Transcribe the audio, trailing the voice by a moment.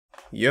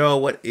Yo,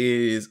 what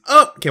is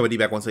up? Ky.D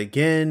back once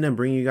again and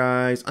bring you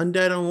guys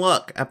Undead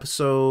Unluck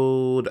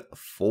episode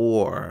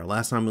 4.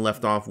 Last time we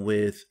left off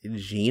with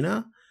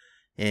Gena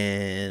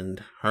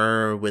and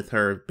her with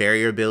her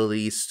barrier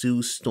abilities,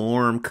 Sue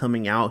Storm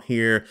coming out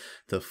here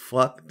to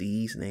fuck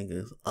these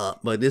niggas up.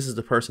 But this is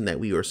the person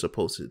that we were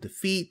supposed to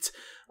defeat.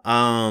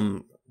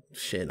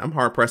 Shit, I'm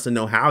hard pressed to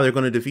know how they're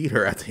going to defeat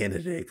her at the end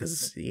of the day,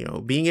 because, you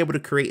know, being able to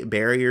create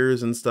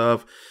barriers and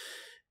stuff.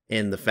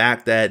 And the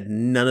fact that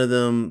none of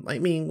them, I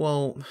mean,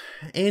 well,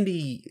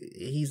 Andy,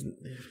 he's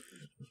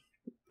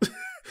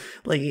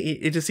like,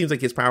 it just seems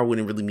like his power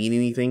wouldn't really mean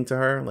anything to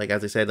her. Like,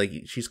 as I said, like,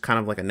 she's kind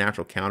of like a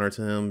natural counter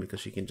to him because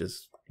she can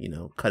just, you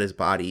know, cut his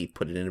body,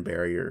 put it in a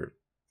barrier,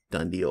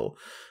 done deal.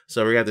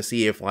 So we got to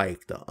see if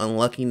like the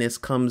unluckiness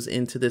comes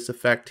into this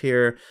effect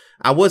here.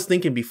 I was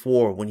thinking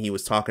before when he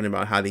was talking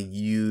about how to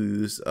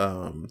use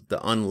the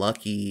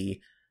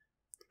unlucky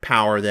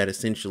power that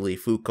essentially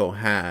Fuko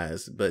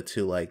has, but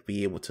to like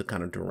be able to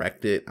kind of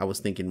direct it. I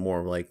was thinking more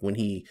of like when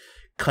he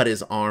cut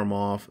his arm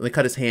off, they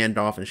cut his hand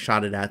off and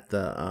shot it at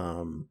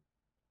the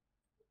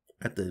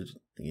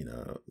you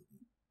know,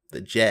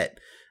 the jet.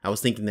 I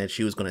was thinking that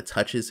she was going to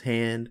touch his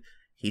hand,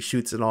 he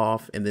shoots it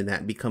off, and then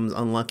that becomes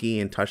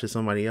unlucky and touches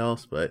somebody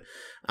else, but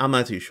I'm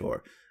not too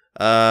sure.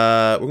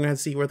 We're gonna have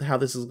to see how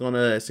this is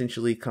gonna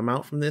essentially come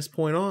out from this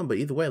point on, but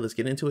either way, let's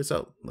get into it.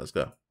 So let's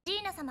go.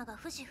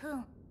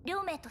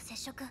 両名と接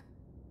触、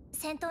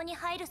戦闘に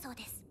入るそう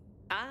です。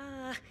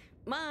ああ、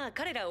まあ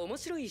彼ら面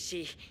白い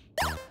し、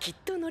きっ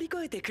と乗り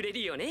越えてくれ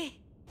るよね。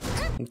あな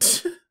た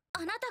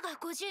が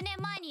50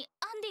年前に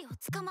アンディを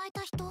捕まえ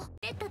た人？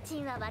レッド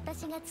チンは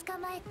私が捕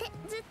まえて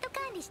ずっと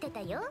管理して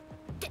たよ。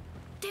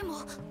でも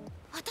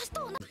私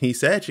と同じ。He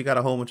said she got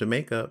a whole bunch of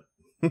makeup.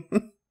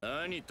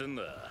 何言ってん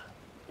だ。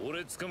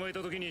俺捕まえ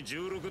た時に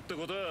16って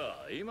こと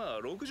は今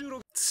66。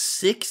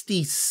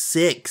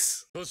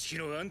66. 組織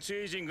のアンチ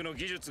エイジングの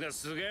技術が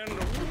すげえの。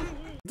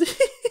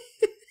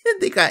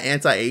They got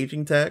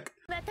anti-aging tech.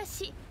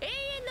 私永遠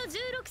の16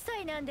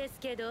歳なんです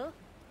けど、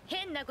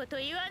変なこと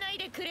言わない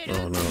でくれる。Oh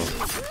no. God.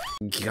 す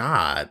ごい。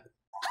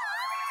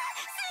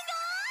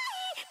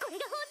これ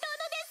が本当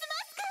のデスマ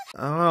スク。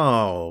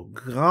 Oh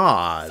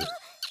God.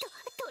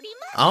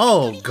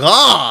 Oh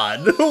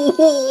God.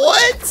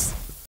 What?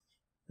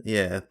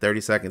 Yeah,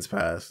 30 seconds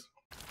passed.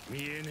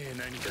 見えねえ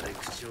何かで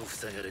口を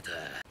塞がれた。ラ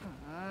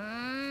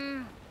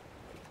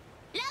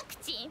ク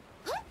チン、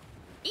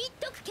言っ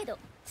とくけど好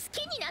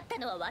きになった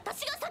のは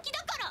私が先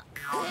だか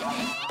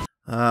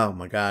ら。Oh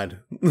my God.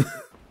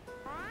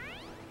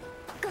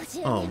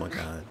 Oh my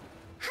God.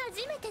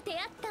 初めて出会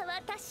った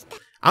私と。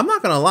 I'm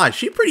not gonna lie,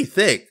 she's pretty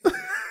thick.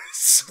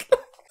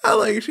 I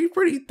like, she's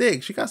pretty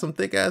thick. She got some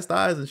thick ass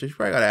thighs and she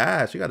probably got an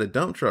ass. She got a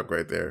dump truck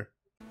right there.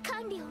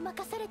 管理を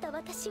任された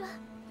私は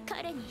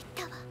彼に言っ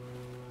たわ。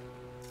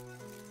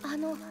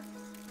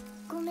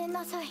ごめん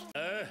なさい。あ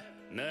あ、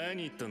何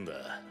言ったんだ。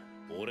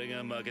俺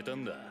が負けた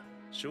んだ。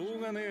しょう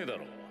がねえだ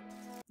ろ。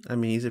I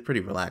mean, he's a pretty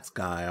relaxed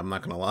guy. I'm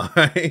not gonna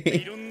lie.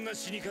 いろんな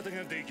死に方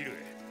ができる。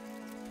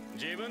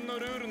自分の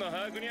ルールの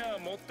把握には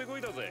もってこ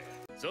いだぜ。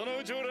その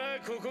うち俺は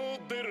ここを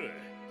出る。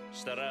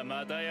したら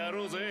またや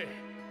ろうぜ。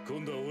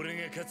今度は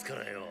俺が勝つか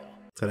らよ。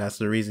So that's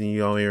the reason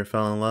you all here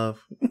fell in love.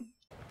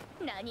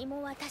 何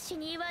も私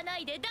に言わな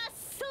いで脱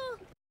走。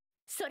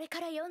それか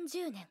ら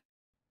40年。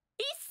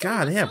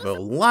 God, they have a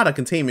lot of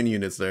containment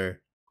units there.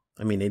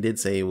 I mean, they did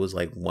say it was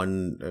like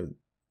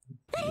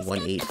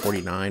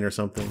 1849 or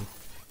something.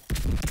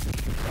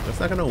 That's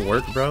not gonna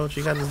work, bro.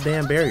 She got this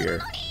damn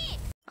barrier.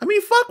 I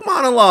mean, fuck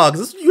monologues.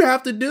 This is what you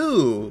have to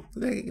do.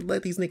 They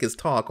let these niggas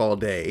talk all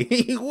day.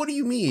 What do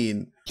you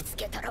mean?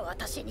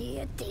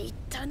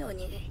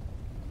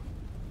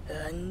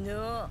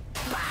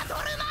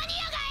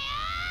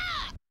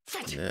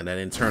 Yeah, that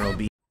internal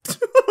beat.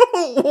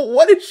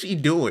 What is she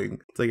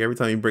doing? It's like every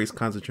time he breaks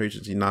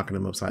concentration, she's knocking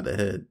him upside the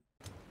head.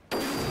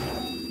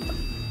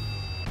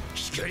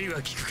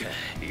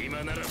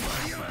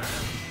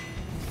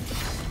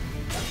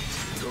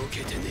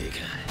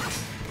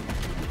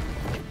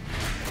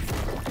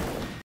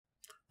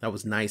 That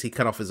was nice. He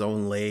cut off his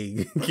own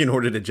leg in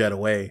order to jet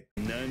away.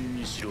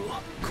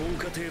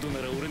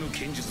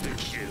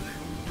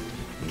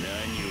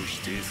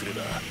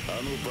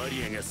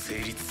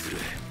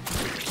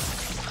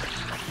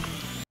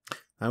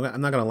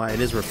 I'm not gonna lie, it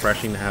is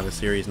refreshing to have a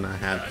series and not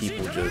have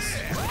people just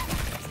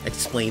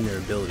explain their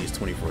abilities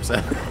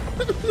 24/7.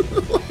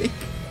 Like,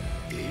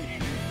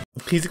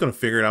 he's gonna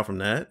figure it out from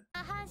that.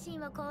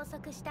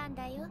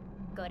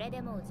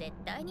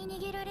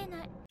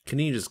 Can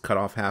he just cut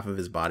off half of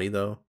his body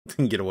though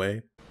and get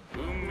away?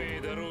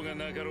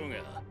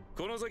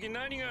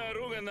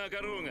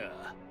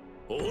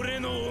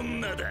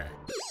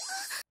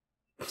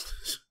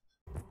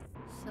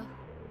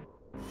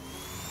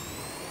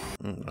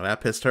 Well, that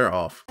pissed her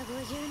off.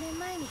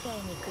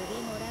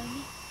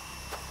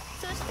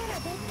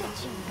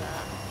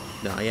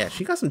 No, yeah,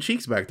 she got some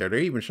cheeks back there. They're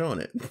even showing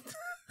it.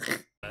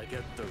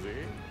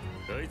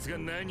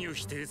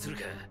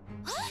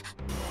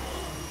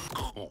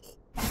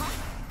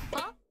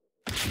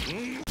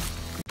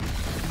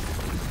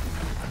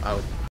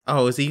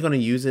 Oh, is he gonna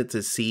use it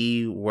to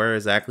see where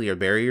exactly your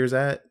barrier's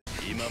at?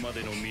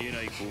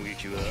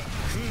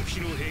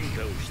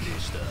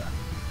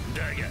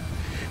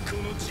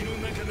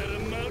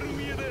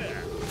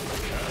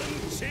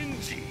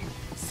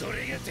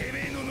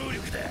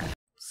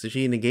 So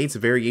she negates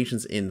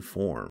variations in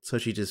form. So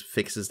she just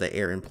fixes the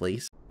air in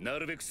place.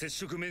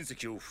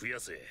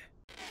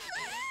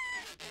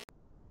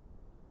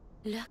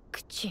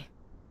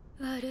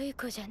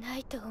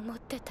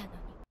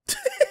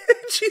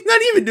 She's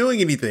not even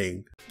doing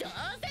anything.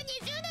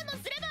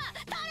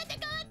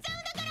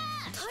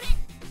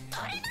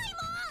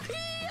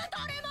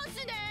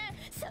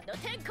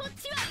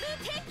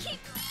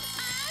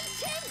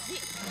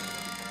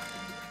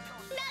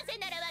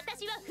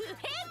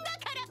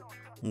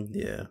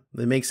 Yeah,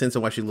 it makes sense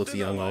of why she looks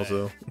young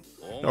also.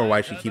 Or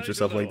why she keeps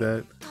herself like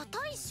that.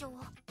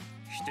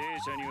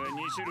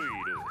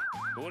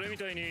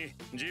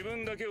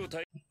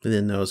 They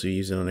didn't notice you're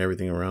using it on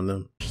everything around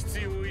them.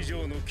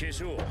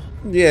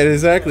 Yeah,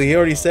 exactly. He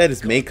already said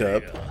it's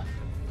makeup.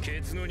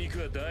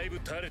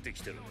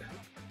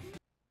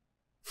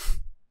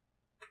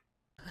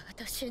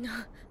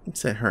 He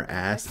said her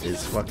ass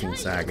is fucking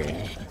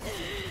sagging.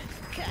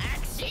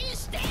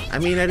 I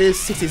mean, that is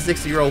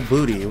 66-year-old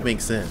booty. It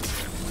makes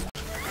sense.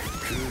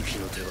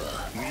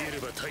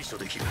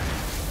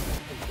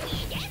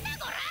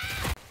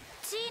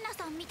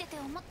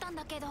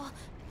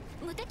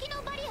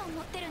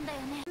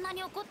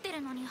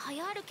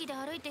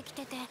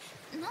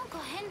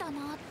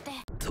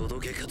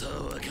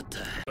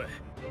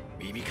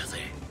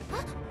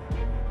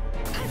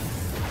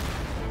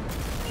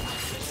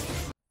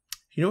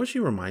 You know what she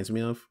reminds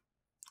me of?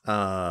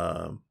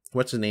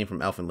 What's his name from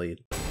Elfen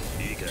Lied?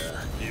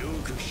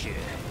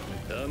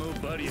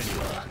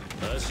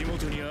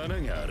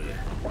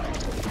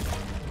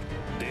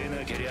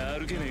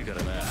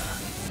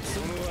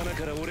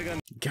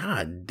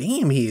 God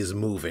damn, he is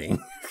moving.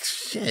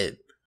 Shit.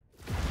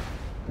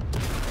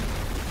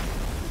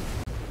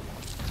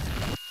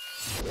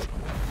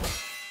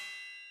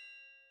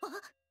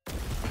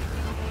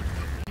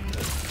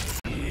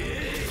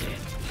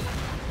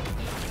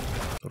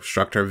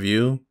 Obstruct her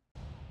view.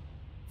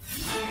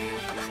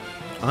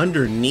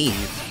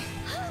 Underneath.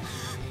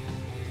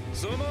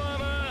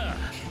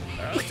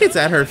 It's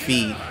at her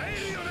feet.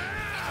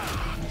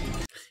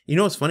 You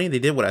know what's funny? They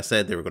did what I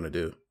said they were gonna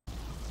do.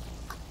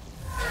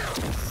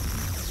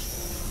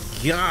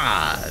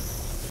 God.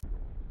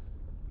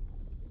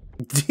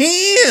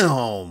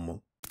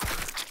 Damn.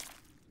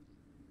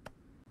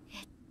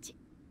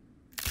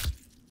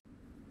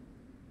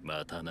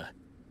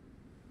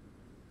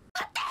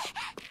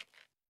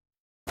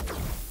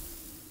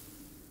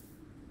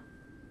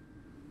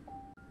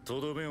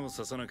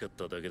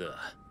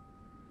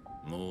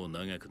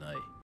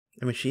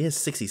 I mean, she is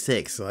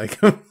 66.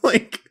 Like, I'm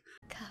like.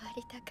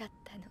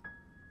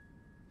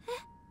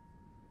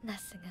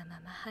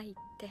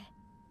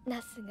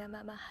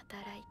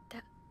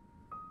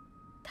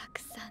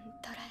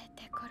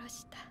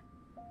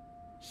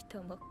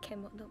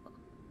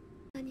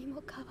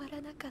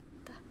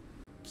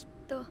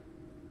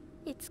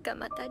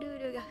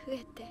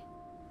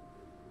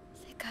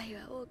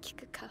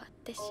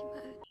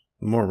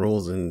 More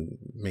rules and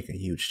make a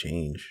huge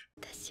change.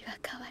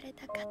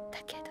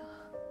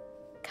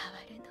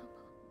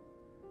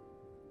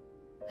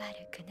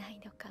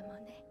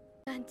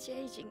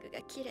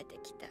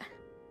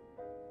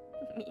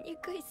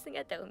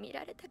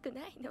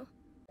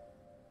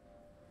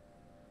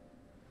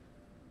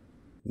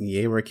 You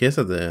gave her a kiss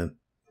at the end.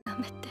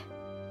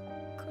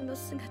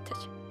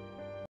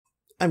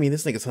 I mean,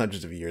 this nigga's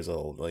hundreds of years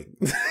old. Like,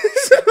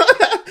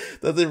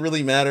 does it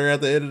really matter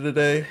at the end of the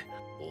day?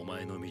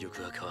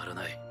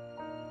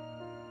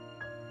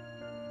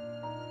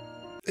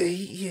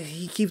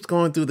 He keeps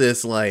going through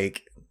this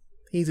like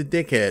he's a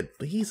dickhead,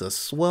 but he's a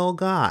swell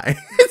guy.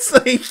 It's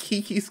like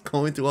he keeps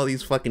going through all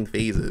these fucking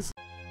phases.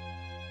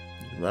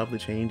 You love the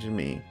change in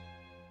me.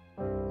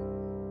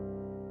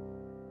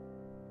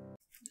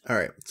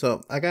 Alright,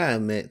 so I gotta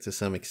admit to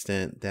some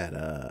extent that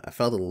I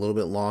felt a little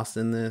bit lost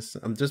in this.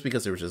 Just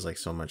because there was just like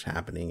so much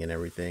happening and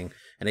everything.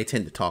 And they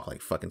tend to talk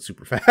like fucking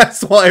super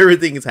fast while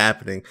everything is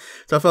happening.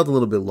 So I felt a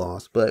little bit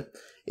lost. But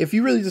if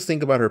you really just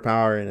think about her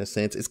power in a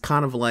sense, it's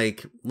kind of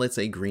like, let's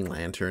say Green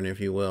Lantern,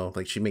 if you will.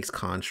 Like she makes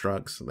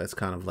constructs. That's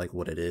kind of like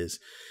what it is.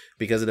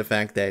 Because of the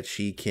fact that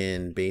she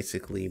can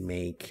basically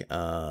make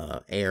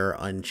air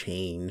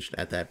unchanged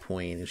at that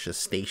point. It's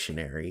just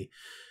stationary.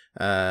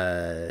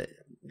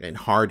 And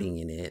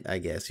hardening it, I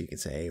guess you could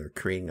say, or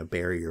creating a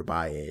barrier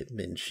by it,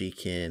 then she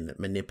can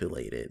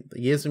manipulate it.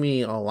 It gives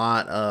me a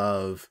lot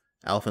of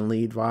Elfen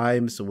Lied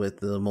vibes with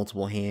the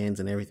multiple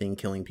hands and everything,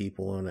 killing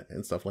people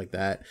and stuff like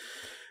that.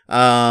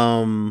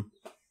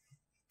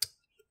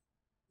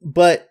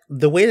 But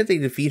the way that they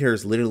defeat her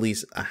is literally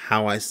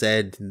how I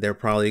said they're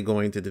probably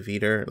going to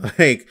defeat her.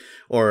 Like,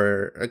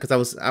 or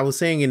because I was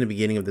saying in the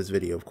beginning of this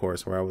video, of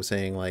course, where I was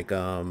saying like,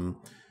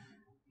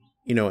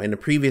 you know, in the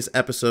previous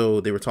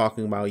episode, they were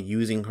talking about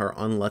using her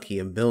unlucky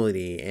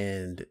ability,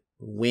 and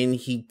when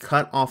he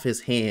cut off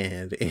his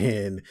hand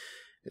and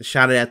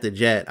shot it at the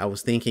jet, I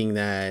was thinking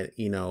that,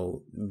 you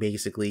know,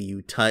 basically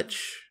you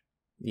touch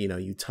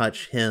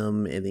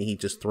him and then he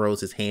just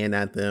throws his hand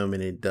at them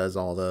and it does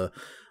all the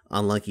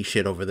unlucky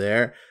shit over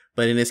there.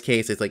 But in this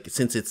case, it's like,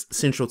 since it's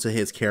central to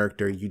his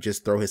character, you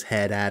just throw his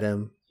head at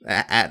him,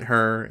 at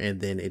her,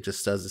 and then it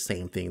just does the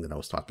same thing that I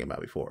was talking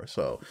about before.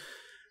 So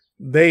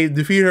they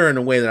defeat her in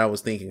a way that I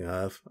was thinking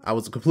of. I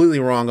was completely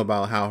wrong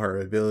about how her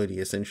ability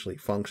essentially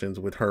functions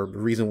with her. The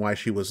reason why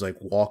she was like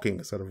walking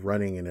instead of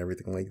running and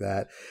everything like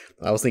that.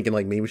 I was thinking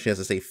like maybe she has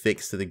to stay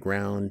fixed to the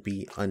ground,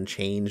 be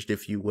unchanged,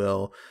 if you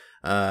will.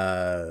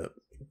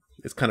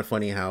 It's kind of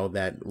funny how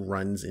that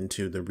runs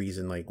into the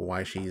reason like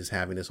why she's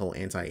having this whole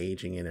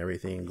anti-aging and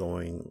everything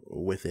going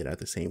with it at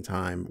the same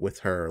time, with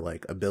her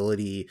like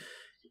ability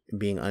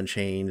being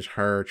unchanged,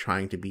 her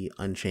trying to be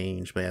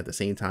unchanged, but at the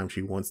same time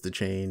she wants to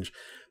change.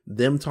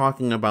 Them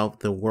talking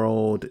about the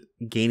world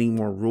gaining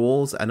more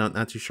rules, I'm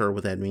not too sure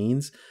what that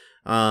means,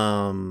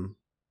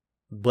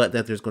 but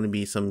that there's going to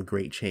be some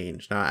great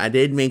change. Now, I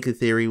did make a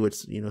theory,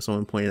 which, you know,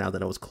 someone pointed out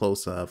that I was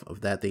close of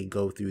that they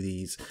go through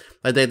these,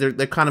 like they're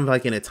kind of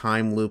like in a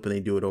time loop and they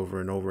do it over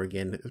and over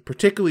again,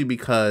 particularly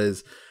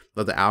because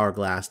of the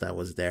hourglass that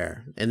was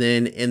there. And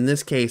then in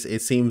this case,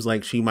 it seems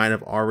like she might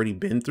have already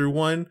been through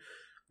one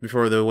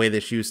before, the way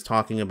that she was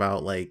talking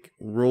about like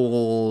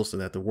rules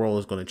and that the world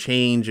is going to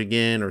change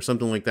again or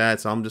something like that.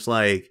 So I'm just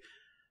like,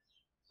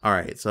 all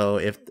right, so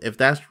if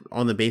that's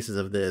on the basis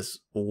of this,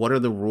 what are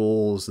the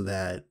rules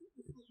that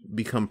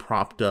become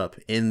propped up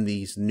in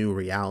these new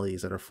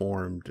realities that are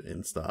formed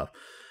and stuff?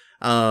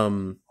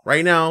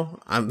 Right now,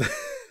 I'm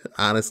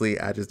honestly,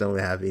 I just don't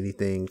have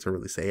anything to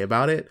really say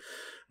about it.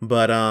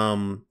 But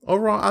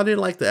overall, I did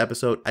like the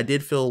episode. I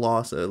did feel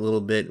lost a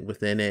little bit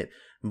within it,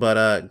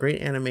 but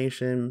great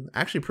animation,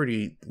 actually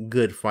pretty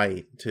good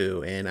fight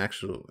too, and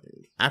actual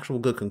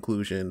good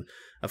conclusion.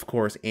 Of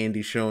course,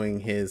 Andy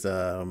showing his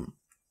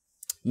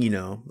you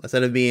know,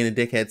 instead of being a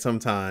dickhead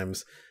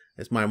sometimes,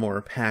 it's my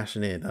more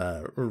passionate,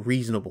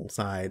 reasonable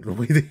side, the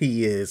way that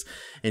he is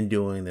in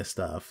doing this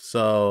stuff.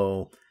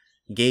 So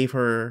gave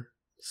her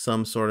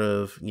some sort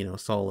of, you know,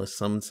 solace,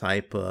 some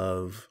type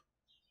of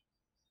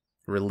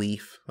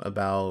relief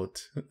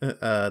about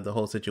the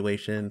whole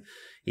situation.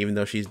 Even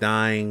though she's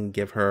dying,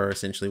 give her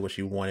essentially what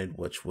she wanted,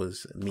 which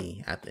was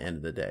me at the end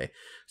of the day.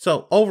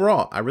 So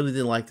overall, I really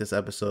did like this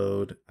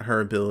episode.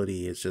 Her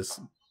ability is just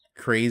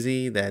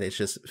crazy that it's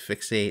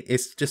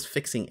just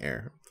fixing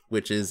air,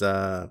 which is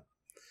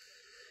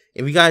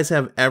if you guys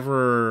have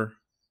ever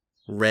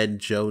read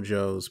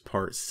JoJo's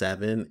Part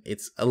 7,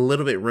 it's a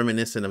little bit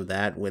reminiscent of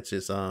that, which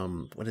is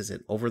what is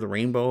it, Over the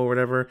Rainbow or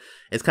whatever.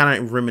 It's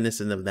kind of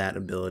reminiscent of that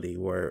ability,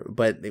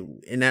 but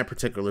in that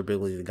particular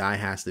ability, the guy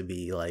has to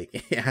be like,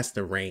 it has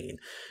to rain,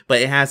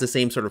 but it has the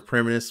same sort of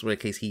premise where in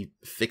case he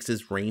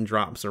fixes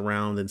raindrops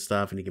around and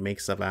stuff and he can make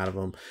stuff out of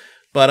them.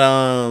 But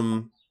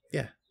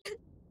yeah,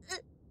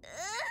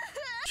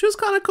 she was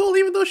kind of cool,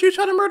 even though she was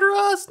trying to murder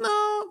us.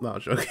 No,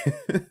 I'm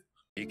joking.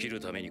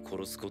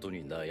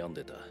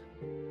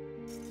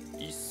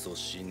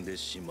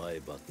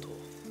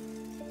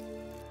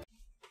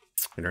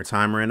 And her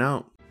time ran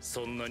out.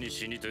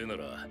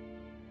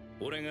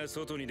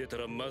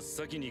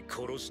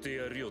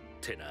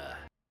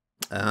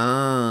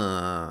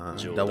 Ah,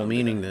 double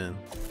meaning then.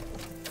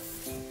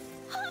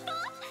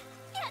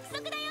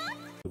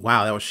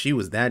 Wow, she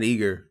was that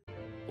eager.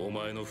 Oh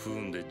my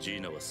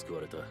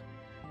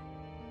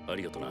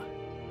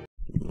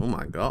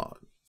god.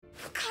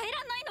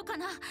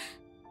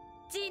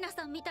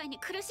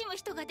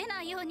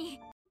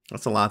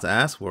 That's a lot to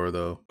ask for,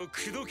 though.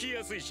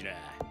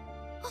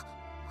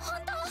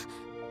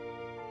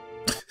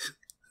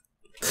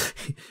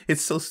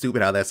 It's so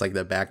stupid how that's like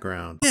the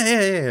background.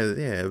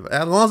 Yeah.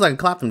 As long as I can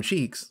clap them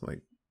cheeks,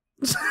 like,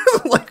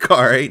 like,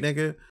 all right,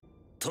 nigga.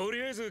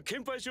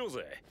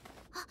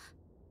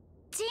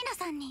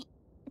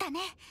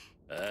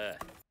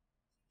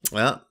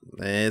 Well,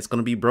 it's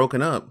gonna be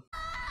broken up.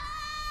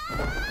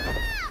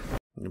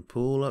 You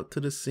pull up to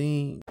the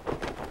scene.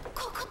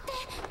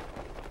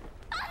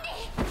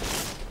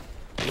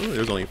 Ooh,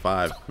 there's only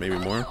 5, maybe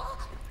more.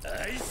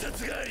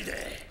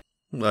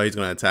 Oh, he's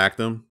gonna attack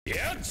them.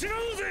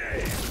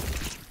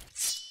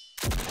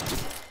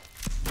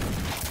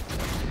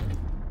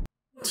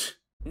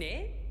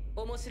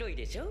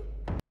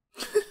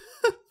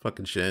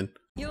 Fucking Shin.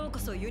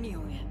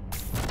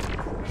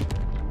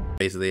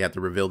 Basically, they have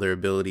to reveal their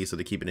abilities, so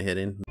they're keeping it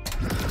hidden.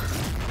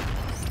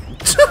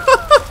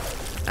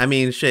 I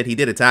mean, shit, he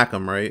did attack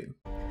him, right?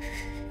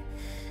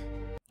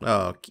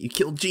 Oh, you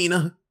killed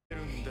Gena.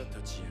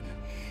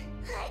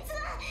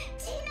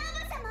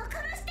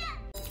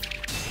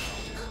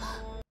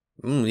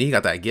 He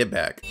got that get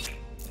back.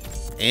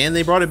 And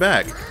they brought it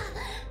back.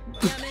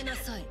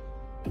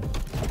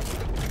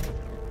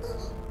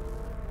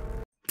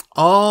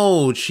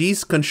 Oh,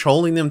 she's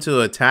controlling them to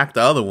attack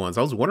the other ones.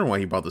 I was wondering why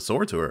he brought the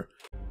sword to her.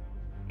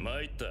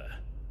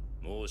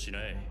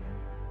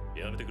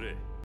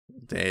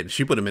 Dad,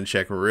 she put him in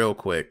check real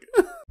quick.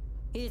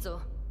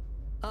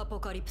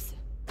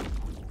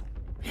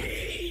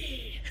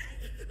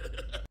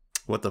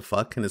 What the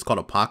fuck? And it's called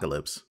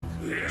Apocalypse.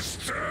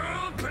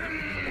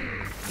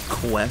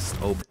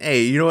 Quest open.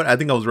 Hey, you know what? I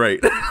think I was right.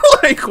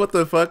 Like, what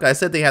the fuck? I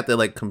said they had to,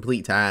 like,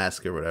 complete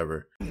task or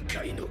whatever.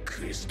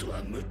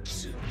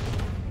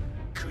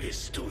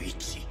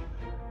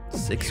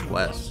 6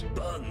 quests.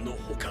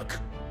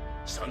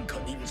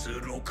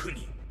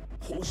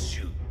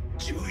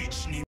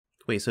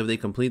 Wait, so if they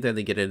complete that,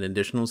 they get an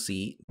additional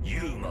seat.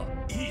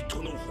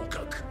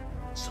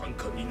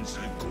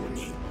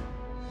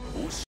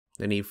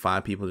 They need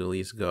 5 people to at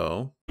least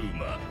go.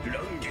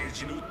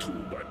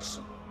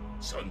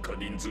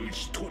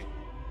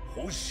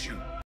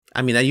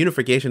 I mean, that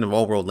unification of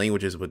all world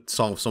languages would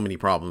solve so many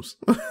problems.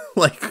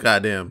 Like,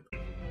 goddamn.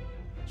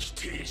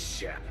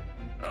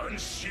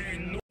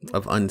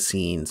 Of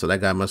unseen, so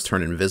that guy must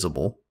turn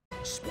invisible.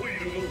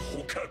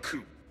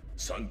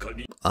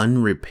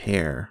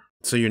 Unrepair.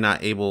 So you're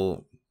not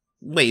able...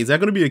 Wait, is that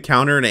going to be a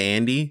counter to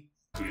Andy?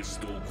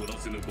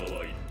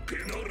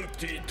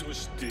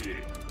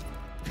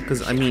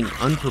 Because, I mean,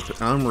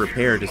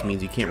 unrepair just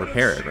means you can't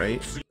repair it,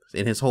 right?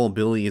 And his whole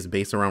ability is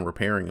based around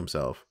repairing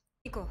himself.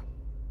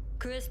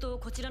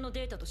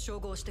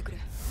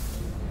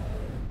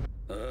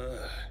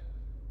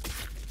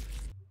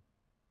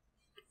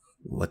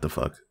 What the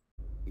fuck?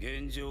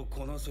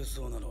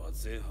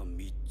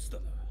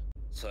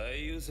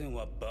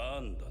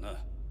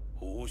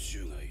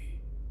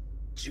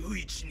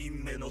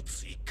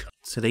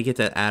 So they get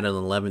to add an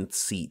 11th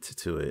seat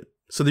to it.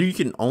 So there you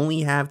can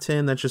only have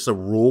 10? That's just a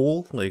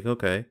rule? Like,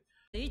 okay.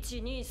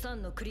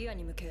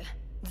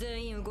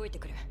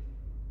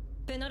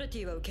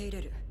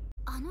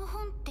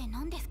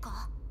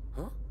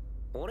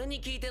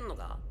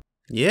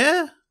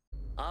 Yeah?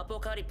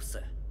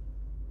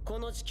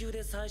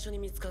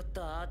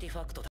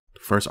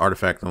 First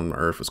artifact on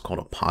Earth is called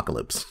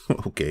Apocalypse.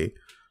 Okay.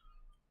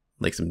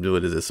 Like some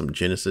what is this? Some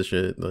Genesis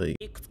shit? Like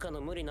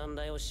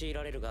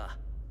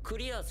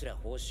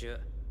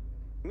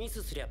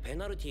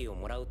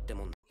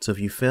so if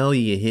you fail,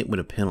 you get hit with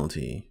a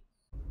penalty.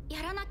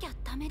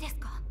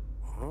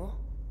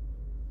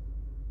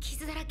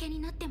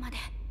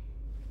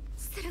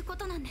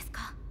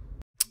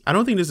 I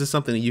don't think this is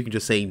something that you can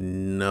just say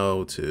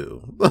no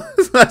to.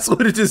 That's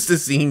what it just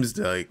seems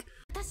like.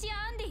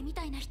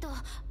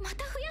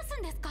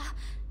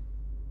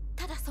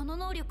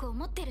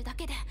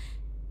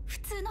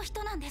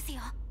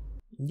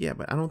 Yeah,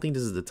 but I don't think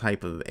this is the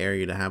type of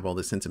area to have all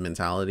this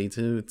sentimentality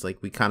to. It's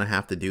like we kind of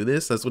have to do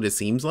this. That's what it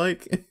seems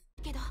like.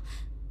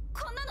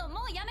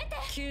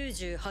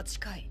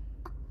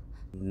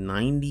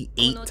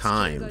 98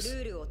 times.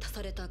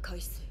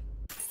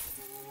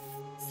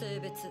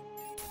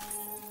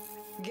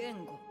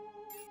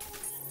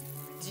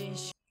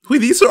 Wait,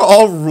 these are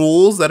all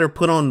rules that are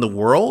put on the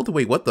world?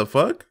 Wait, what the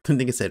fuck? I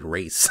think it said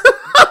race.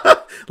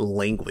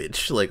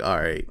 Language. Like,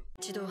 alright.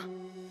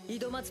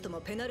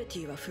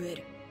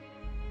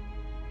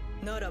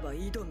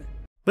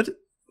 But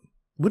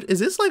what is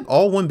this, like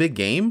all one big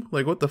game?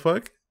 Like, what the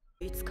fuck?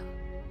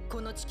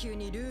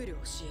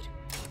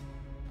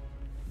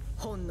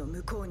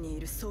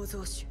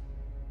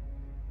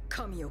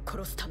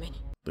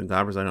 The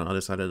god reside on the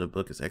other side of the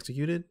book is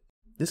executed?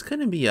 This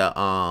couldn't be a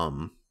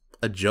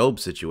Job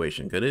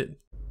situation, could it?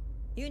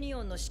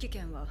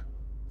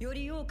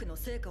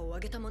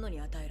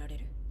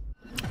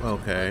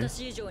 Okay.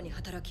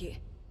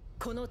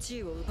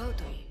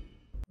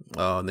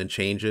 Oh, and then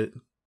change it.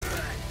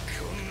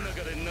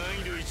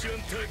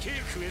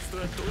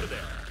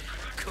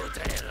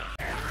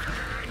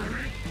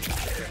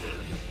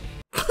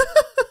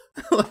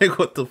 Like,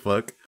 what the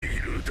fuck?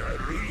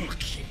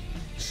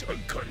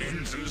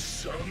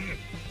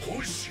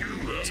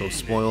 So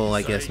spoil,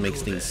 I guess,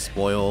 makes things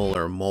spoil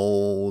or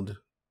mold.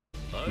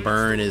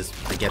 Burn is,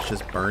 I guess,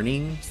 just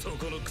burning.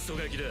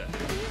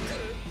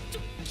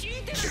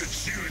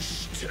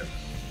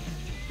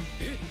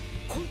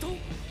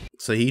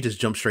 So he just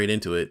jumped straight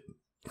into it.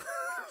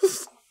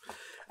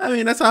 I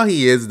mean, that's how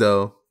he is,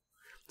 though.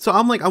 So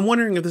I'm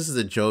wondering if this is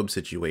a Job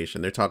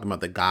situation. They're talking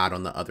about the god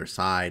on the other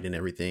side and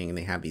everything, and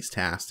they have these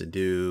tasks to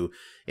do.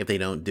 If they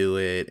don't do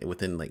it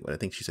within, like, what I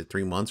think she said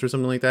 3 months or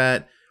something like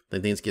that,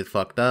 then things get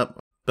fucked up.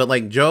 But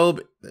like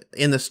Job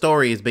in the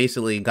story is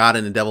basically God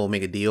and the devil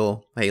make a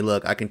deal. Hey,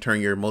 look, I can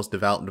turn your most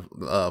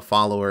devout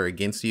follower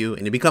against you.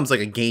 And it becomes like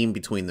a game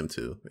between them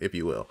two, if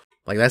you will.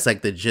 Like, that's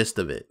like the gist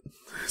of it.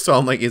 So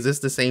I'm like, is this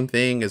the same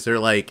thing? Is there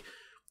like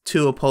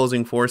 2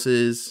 opposing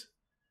forces?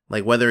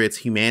 Like, whether it's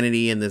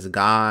humanity and this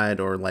god,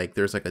 or like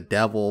there's like a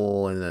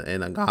devil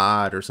and a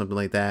god or something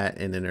like that.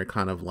 And then they're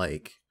kind of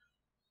like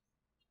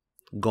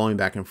going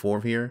back and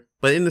forth here.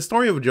 But in the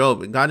story of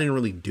Job, God didn't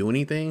really do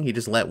anything. He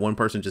just let one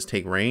person just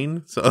take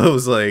reign. So it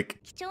was like...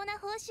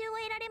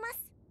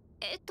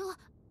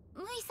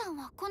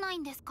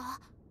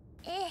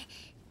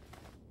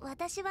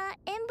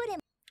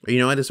 You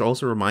know what this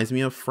also reminds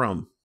me of?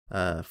 From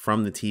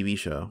the TV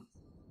show.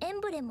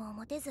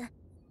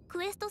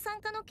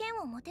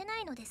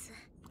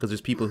 Because there's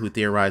people who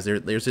theorize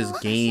there's this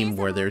game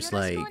where there's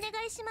like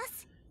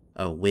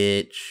a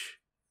witch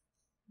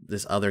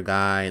this other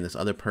guy and this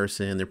other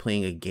person. They're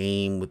playing a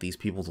game with these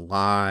people's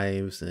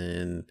lives,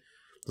 and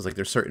it's like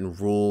there's certain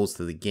rules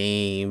to the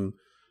game.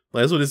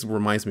 Like, that's what this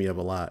reminds me of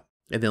a lot.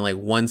 And then like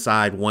one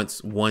side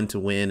wants one to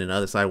win and the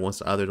other side wants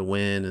the other to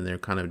win, and they're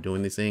kind of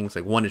doing these things.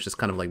 Like one is just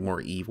kind of like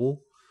more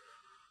evil,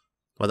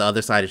 while the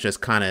other side is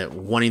just kind of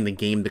wanting the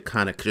game to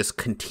kind of just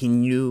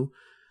continue.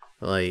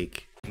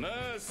 Like,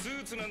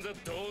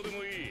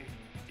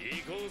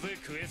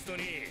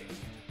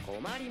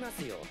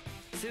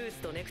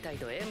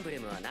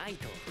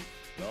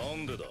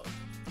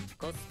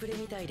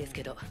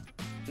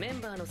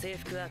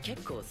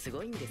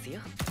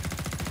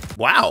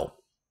 wow.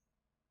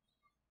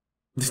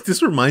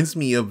 This reminds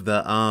me of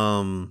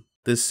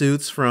the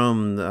suits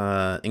from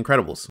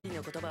Incredibles.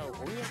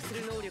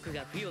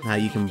 How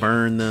you can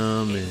burn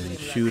them and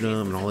shoot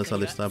them and all this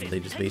other stuff, but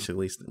they just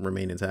basically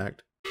remain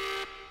intact.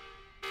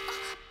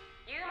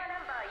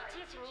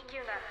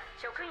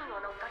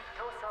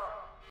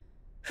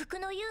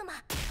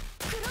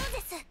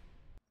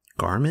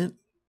 Garment?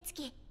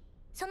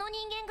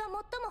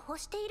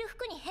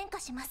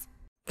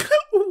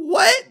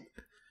 What?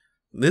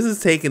 This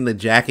is taking the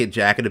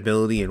jacket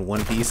ability in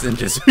One Piece and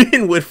just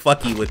being with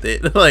fucky with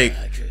it. Like,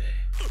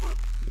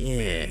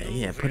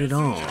 yeah, put it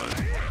on.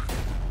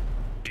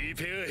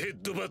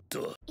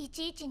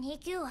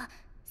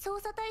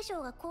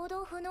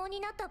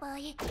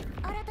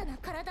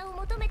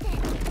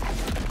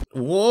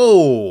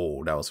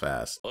 Whoa, that was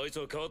fast.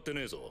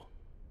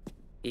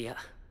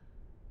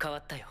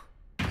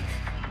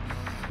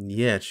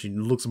 Yeah, she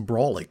looks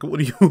brawlic. What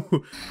do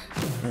you...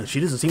 She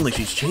doesn't seem like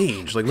she's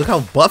changed. Like, look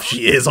how buff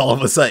she is all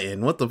of a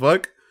sudden. What the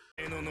fuck?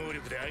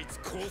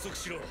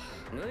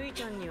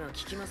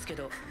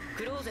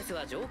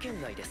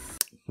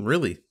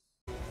 Really?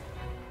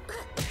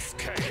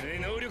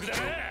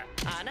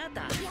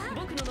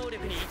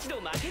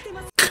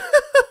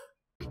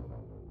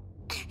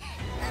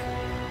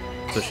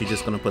 So she's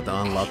just gonna put the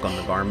unlock on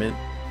the garment?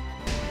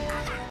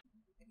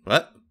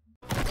 What?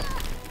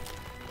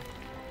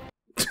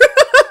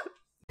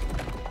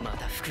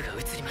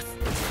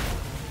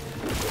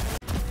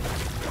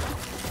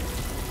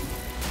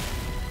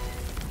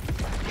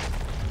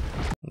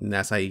 And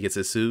that's how he gets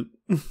his suit.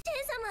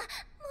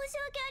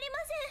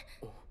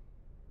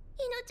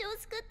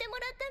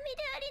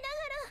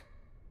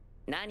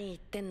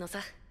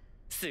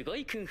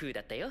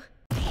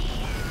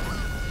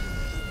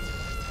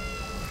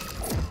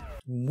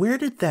 Where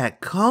did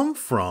that come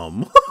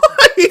from?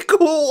 Like,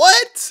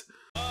 what?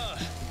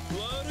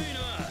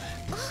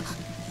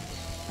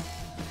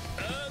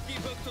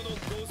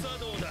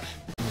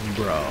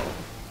 Bro.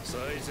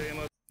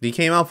 He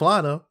came out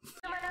fly though.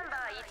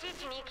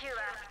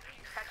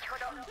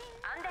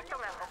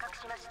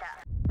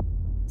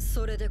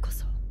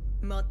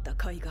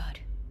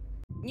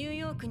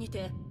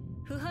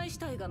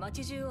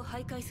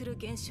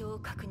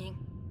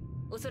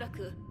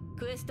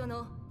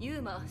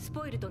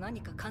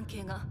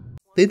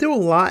 They do a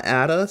lot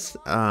at us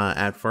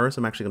at first.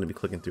 I'm actually going to be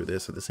clicking through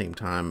this at the same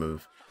time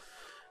of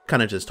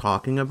kind of just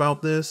talking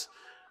about this.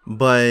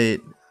 But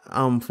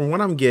from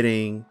what I'm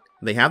getting,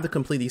 they have to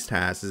complete these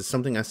tasks. It's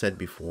something I said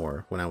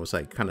before when I was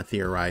like kind of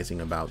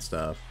theorizing about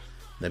stuff,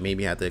 that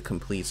maybe have to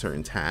complete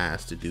certain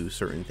tasks to do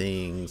certain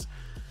things.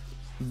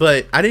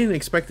 But I didn't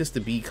expect this to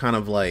be kind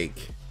of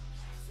like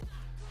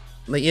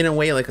in a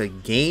way like a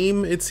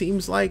game. It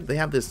seems like they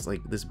have this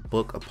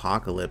book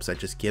Apocalypse that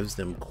just gives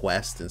them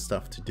quests and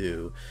stuff to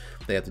do.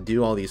 They have to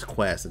do all these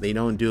quests. They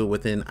don't do it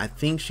within, I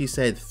think she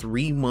said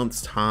 3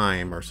 months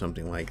time or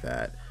something like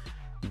that.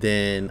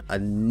 Then a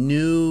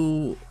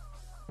new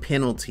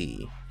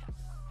penalty,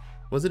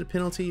 was it a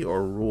penalty or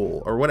a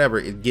rule or whatever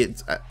it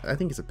gets, I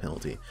think it's a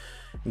penalty,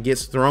 it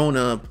gets thrown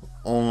up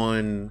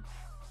on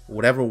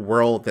whatever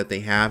world that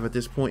they have at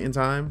this point in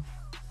time.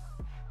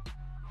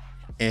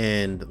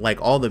 And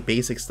like all the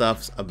basic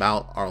stuffs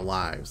about our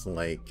lives,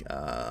 like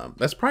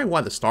that's probably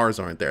why the stars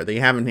aren't there. They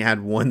haven't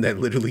had one that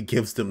literally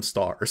gives them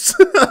stars.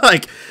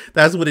 Like,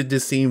 that's what it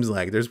just seems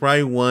like. There's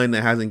probably one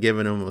that hasn't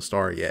given them a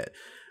star yet.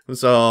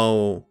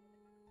 So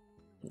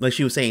like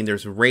she was saying,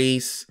 there's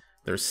race,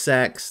 there's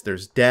sex,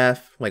 there's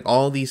death, like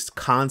all these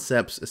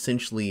concepts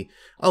essentially.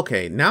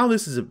 Okay, now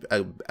this is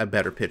a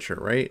better picture,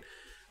 right?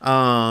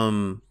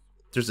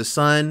 There's the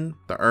sun,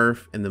 the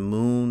earth, and the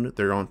moon.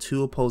 They're on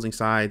two opposing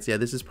sides. Yeah,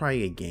 this is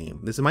probably a game.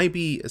 This might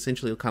be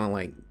essentially kind of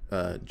like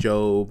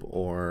Job,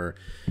 or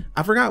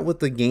I forgot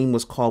what the game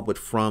was called with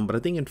From, but I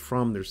think in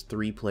From there's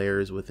 3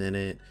 players within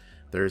it.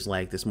 There's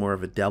like this more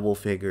of a devil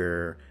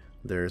figure.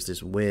 There's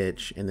this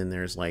witch, and then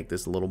there's like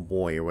this little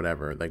boy or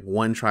whatever. Like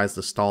one tries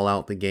to stall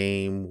out the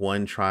game,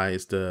 one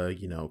tries to,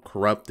 you know,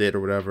 corrupt it or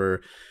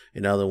whatever.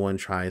 Another one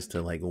tries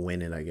to like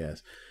win it, I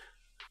guess.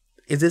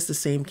 Is this the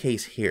same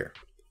case here?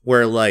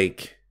 Where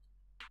like,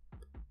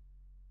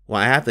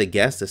 well, I have to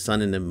guess the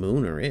sun and the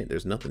moon are it.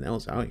 There's nothing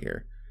else out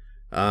here.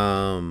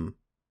 That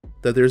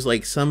there's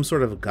like some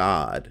sort of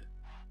god,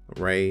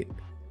 right?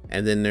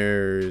 And then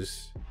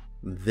there's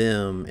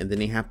them, and then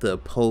they have to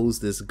oppose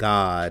this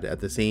god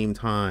at the same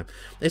time.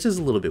 It's just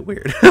a little bit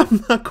weird.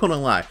 I'm not gonna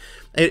lie.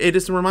 It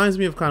just reminds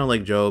me of kind of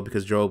like Job,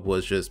 because Job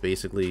was just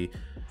basically,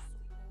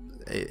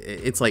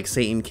 it's like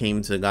Satan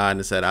came to God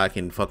and said, I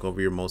can fuck over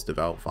your most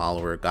devout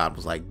follower. God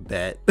was like,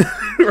 bet.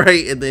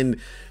 Right? And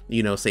then,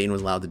 you know, Satan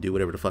was allowed to do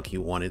whatever the fuck he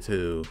wanted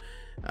to,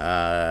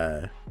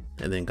 and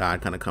then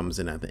God kind of comes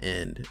in at the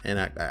end. And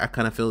I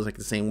kind of feel like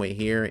the same way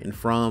here. And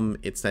From,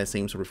 it's that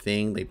same sort of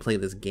thing. They play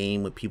this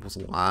game with people's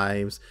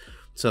lives.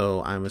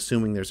 So I'm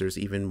assuming there's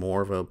even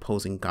more of an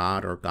opposing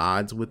god or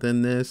gods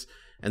within this.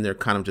 And they're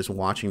kind of just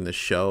watching the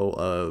show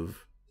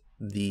of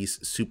these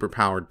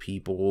superpowered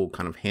people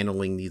kind of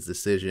handling these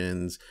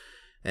decisions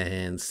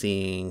and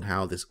seeing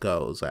how this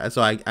goes.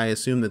 So I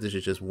assume that this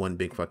is just one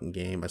big fucking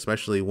game,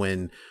 especially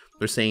when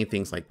they're saying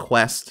things like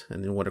quest,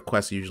 and then what are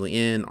quests usually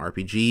in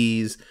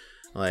RPGs,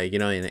 like, you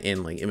know,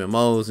 in like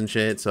MMOs and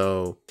shit.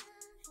 So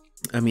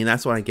I mean,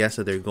 that's what I guess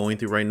that they're going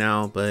through right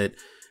now. But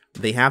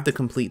they have to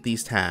complete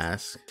these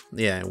tasks.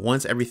 Yeah,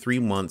 once every 3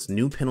 months,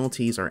 new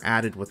penalties are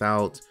added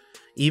without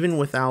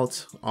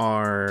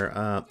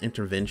our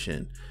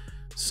intervention.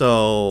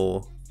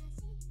 So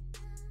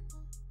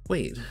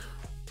wait,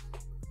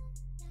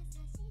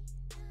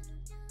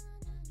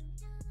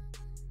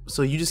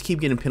 so you just keep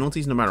getting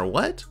penalties no matter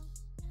what?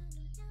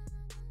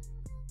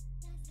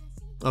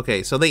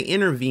 Okay, so they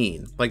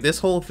intervene. Like, this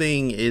whole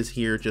thing is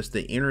here just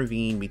to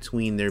intervene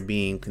between there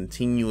being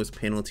continuous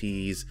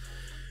penalties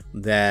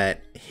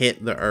that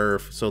hit the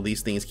earth, so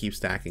these things keep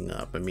stacking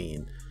up. I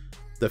mean,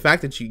 the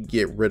fact that you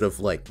get rid of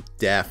like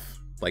death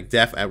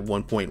at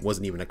one point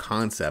wasn't even a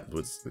concept,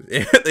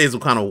 is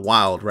kind of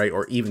wild, right?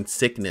 Or even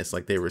sickness,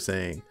 like they were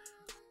saying.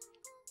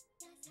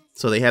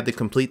 So they had to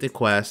complete the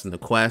quest, and the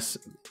quest,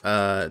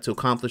 to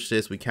accomplish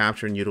this, we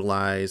capture and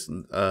utilize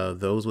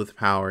those with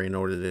power in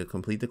order to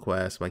complete the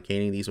quest. By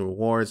gaining these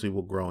rewards, we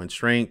will grow in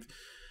strength,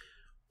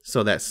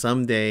 so that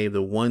someday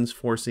the ones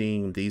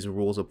forcing these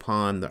rules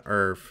upon the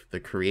earth, the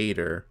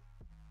creator,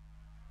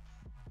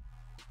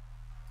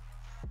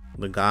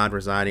 the god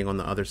residing on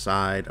the other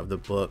side of the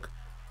book,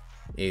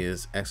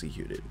 is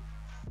executed.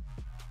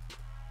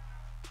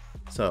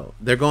 So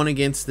they're going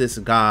against this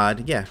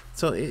god. Yeah,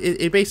 so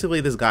it basically,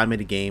 this god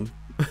made a game.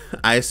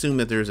 I assume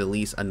that there's at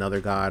least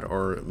another god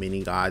or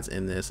many gods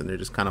in this, and they're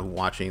just kind of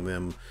watching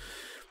them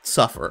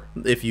suffer,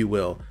 if you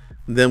will.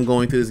 Them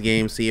going through this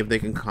game, see if they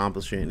can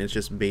accomplish it, and it's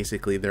just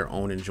basically their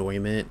own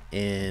enjoyment.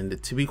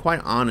 And to be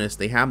quite honest,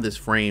 they have this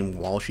frame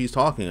while she's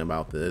talking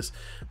about this.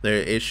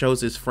 It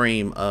shows this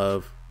frame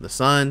of the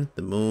sun,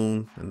 the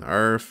moon, and the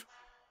earth.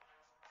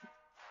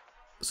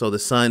 So the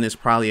sun is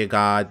probably a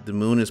god, the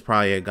moon is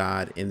probably a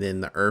god, and then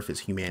the earth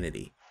is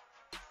humanity.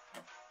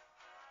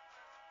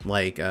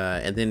 Like,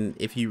 and then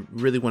if you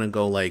really want to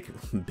go like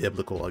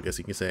biblical, I guess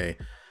you can say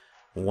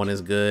one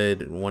is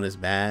good, one is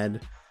bad.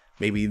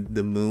 Maybe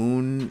the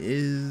moon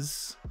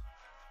is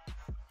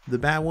the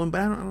bad one,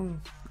 but I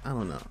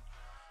don't know.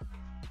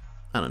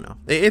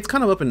 It's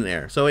kind of up in the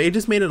air. So it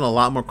just made it a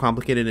lot more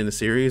complicated in the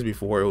series.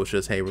 Before, it was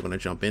just, hey, we're going to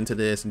jump into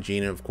this. And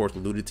Gena, of course,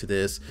 alluded to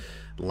this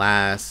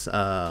last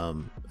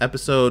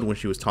episode when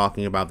she was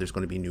talking about there's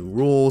going to be new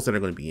rules that are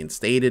going to be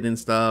instated and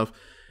stuff.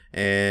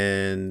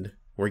 And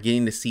we're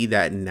getting to see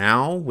that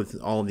now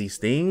with all these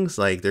things.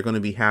 Like, they're going to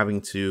be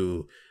having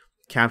to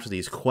capture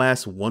these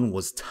quests. One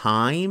was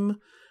time.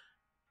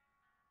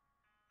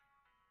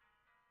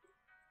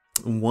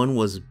 One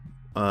was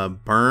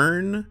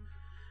burn.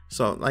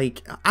 So,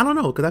 like, I don't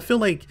know, because I feel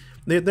like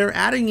they're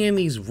adding in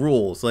these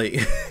rules. Like,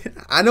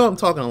 I know I'm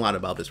talking a lot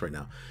about this right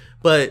now,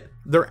 but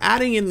they're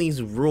adding in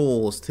these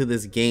rules to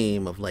this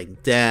game of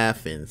like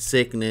death and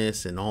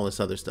sickness and all this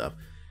other stuff.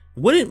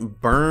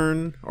 Wouldn't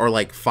burn or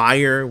like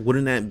fire,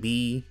 wouldn't that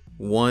be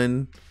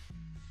one?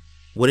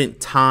 Wouldn't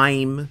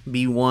time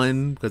be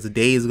one? Because the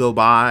days go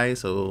by.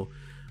 So,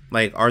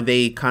 like, are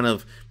they kind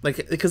of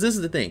like, because this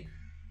is the thing.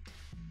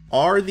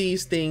 Are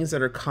these things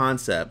that are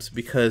concepts?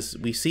 Because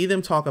we see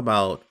them talk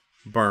about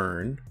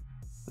burn,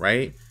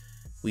 right?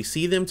 We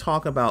see them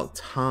talk about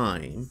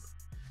time.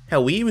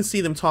 Hell, we even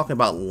see them talking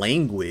about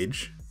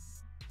language.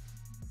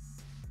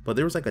 But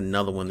there was like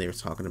another one they were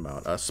talking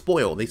about.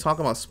 Spoil. They talk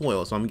about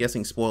spoil. So I'm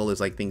guessing spoil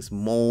is like things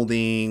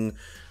molding,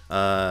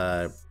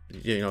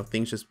 you know,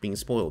 things just being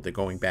spoiled. They're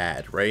going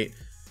bad, right?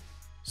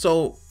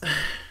 So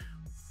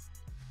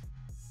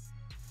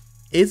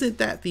is it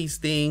that these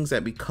things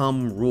that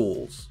become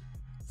rules,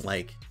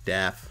 like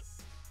death,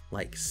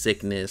 like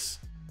sickness,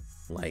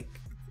 like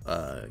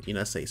you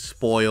know, say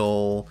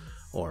spoil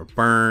or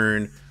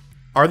burn,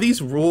 are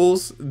these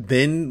rules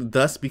then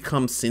thus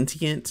become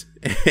sentient,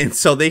 and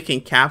so they can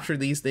capture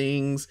these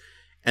things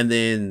and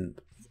then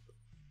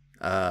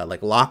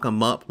like lock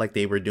them up like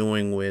they were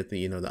doing with,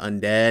 you know, the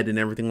undead and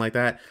everything like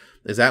that?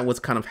 Is that what's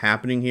kind of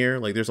happening here?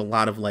 Like, there's a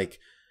lot of like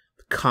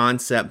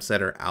concepts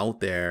that are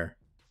out there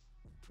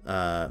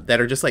that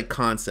are just like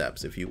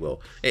concepts, if you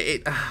will.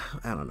 I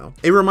don't know.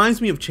 It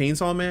reminds me of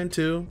Chainsaw Man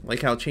too,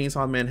 like how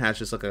Chainsaw Man has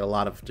just like a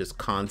lot of just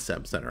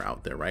concepts that are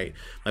out there, right?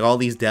 Like all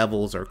these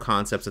devils are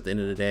concepts at the end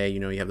of the day. You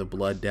know, you have the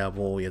blood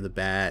devil, you have the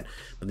bat,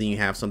 but then you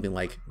have something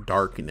like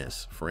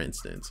darkness, for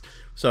instance.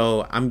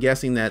 So I'm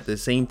guessing that the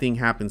same thing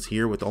happens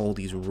here with all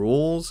these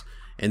rules,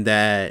 and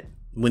that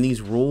when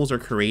these rules are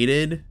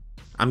created,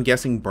 I'm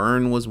guessing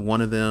burn was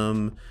one of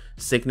them,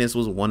 sickness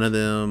was one of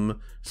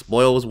them,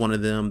 spoil was one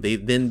of them. They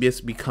then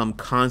just become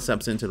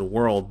concepts into the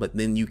world, but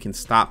then you can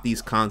stop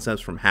these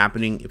concepts from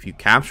happening if you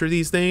capture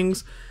these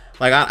things.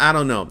 Like, I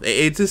don't know.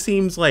 It just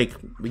seems like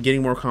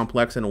getting more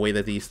complex in a way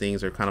that these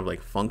things are kind of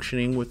like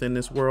functioning within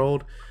this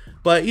world.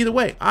 But either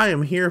way, I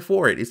am here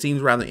for it. It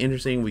seems rather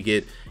interesting. We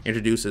get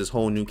introduced to this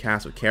whole new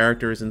cast of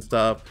characters and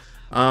stuff.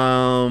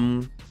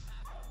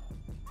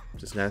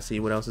 Just gotta see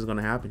what else is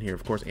gonna happen here.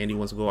 Of course, Andy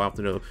wants to go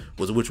after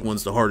which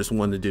one's the hardest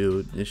one to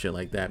do and shit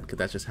like that, because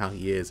that's just how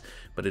he is.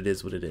 But it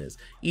is what it is.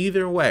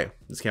 Either way,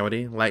 this is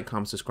Ky.D. Like,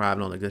 comment, subscribe,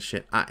 and all that good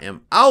shit. I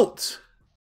am out.